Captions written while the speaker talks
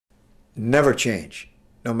never change.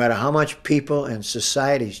 No matter how much people and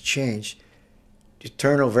societies change, the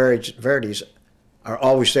eternal verities are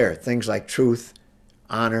always there. Things like truth,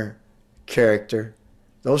 honor, character,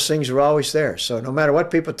 those things are always there. So no matter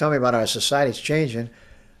what people tell me about our society's changing,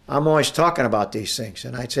 I'm always talking about these things.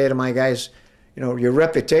 And I'd say to my guys, you know, your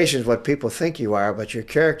reputation is what people think you are, but your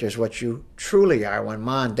character is what you truly are when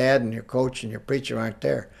mom and dad and your coach and your preacher aren't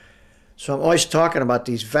there. So I'm always talking about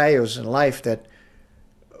these values in life that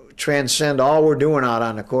transcend all we're doing out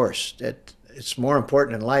on the course. That it's more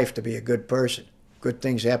important in life to be a good person. Good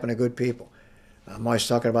things happen to good people. I'm always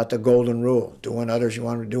talking about the golden rule, do unto others you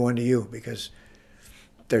want to do unto you, because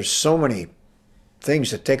there's so many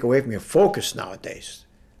things that take away from your focus nowadays.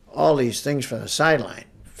 All these things from the sideline,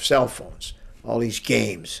 cell phones, all these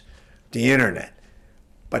games, the internet.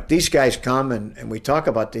 But these guys come and we talk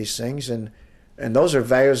about these things, and those are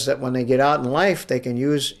values that when they get out in life, they can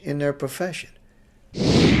use in their profession.